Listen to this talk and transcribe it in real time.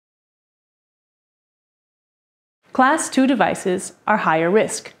Class 2 devices are higher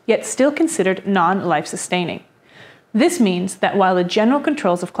risk, yet still considered non-life-sustaining. This means that while the general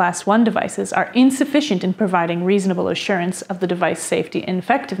controls of Class 1 devices are insufficient in providing reasonable assurance of the device safety and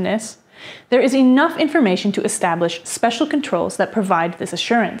effectiveness, there is enough information to establish special controls that provide this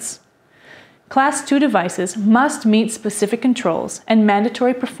assurance. Class 2 devices must meet specific controls and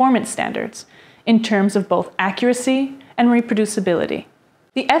mandatory performance standards in terms of both accuracy and reproducibility.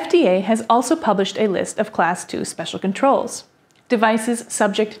 The FDA has also published a list of Class 2 special controls, devices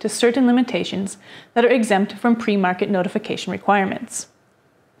subject to certain limitations that are exempt from pre-market notification requirements.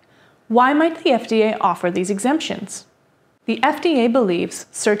 Why might the FDA offer these exemptions? The FDA believes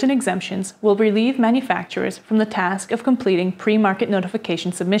certain exemptions will relieve manufacturers from the task of completing pre-market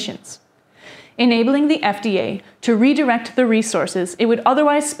notification submissions, enabling the FDA to redirect the resources it would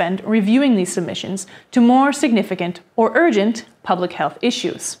otherwise spend reviewing these submissions to more significant or urgent public health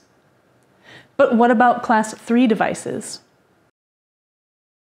issues. But what about Class 3 devices?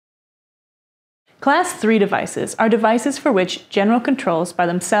 Class 3 devices are devices for which general controls by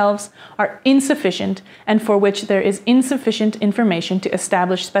themselves are insufficient and for which there is insufficient information to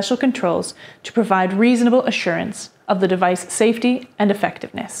establish special controls to provide reasonable assurance of the device safety and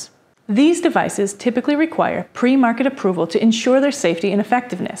effectiveness. These devices typically require pre-market approval to ensure their safety and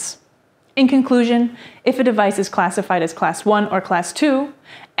effectiveness. In conclusion, if a device is classified as Class 1 or Class 2,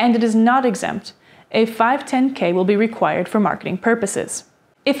 and it is not exempt, a 510(k) will be required for marketing purposes.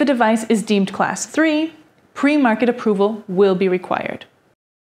 If a device is deemed Class 3, pre-market approval will be required.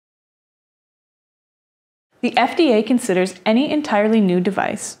 The FDA considers any entirely new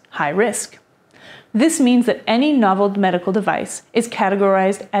device high risk. This means that any novel medical device is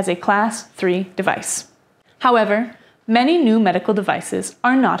categorized as a Class 3 device. However, many new medical devices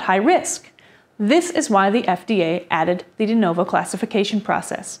are not high risk. This is why the FDA added the de novo classification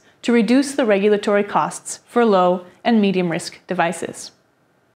process to reduce the regulatory costs for low and medium risk devices.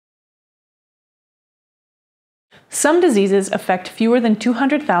 Some diseases affect fewer than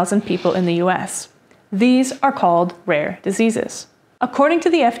 200,000 people in the US. These are called rare diseases. According to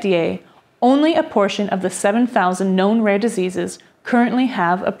the FDA, only a portion of the 7,000 known rare diseases currently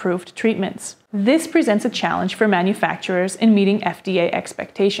have approved treatments. This presents a challenge for manufacturers in meeting FDA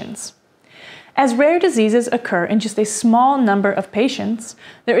expectations. As rare diseases occur in just a small number of patients,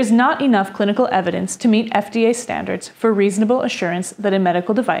 there is not enough clinical evidence to meet FDA standards for reasonable assurance that a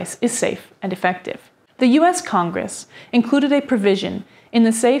medical device is safe and effective. The US Congress included a provision in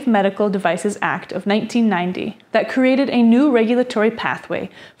the Safe Medical Devices Act of 1990 that created a new regulatory pathway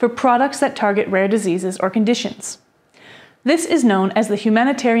for products that target rare diseases or conditions. This is known as the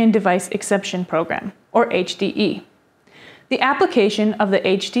Humanitarian Device Exception Program, or HDE. The application of the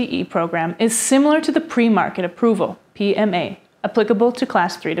HDE program is similar to the pre-market approval, PMA, applicable to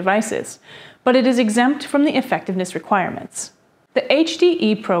Class 3 devices, but it is exempt from the effectiveness requirements. The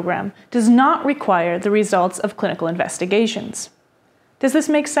HDE program does not require the results of clinical investigations. Does this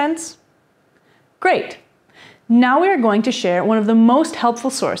make sense? Great! Now we are going to share one of the most helpful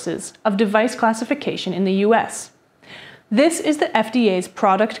sources of device classification in the US. This is the FDA's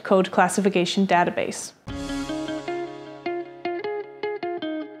Product Code Classification Database.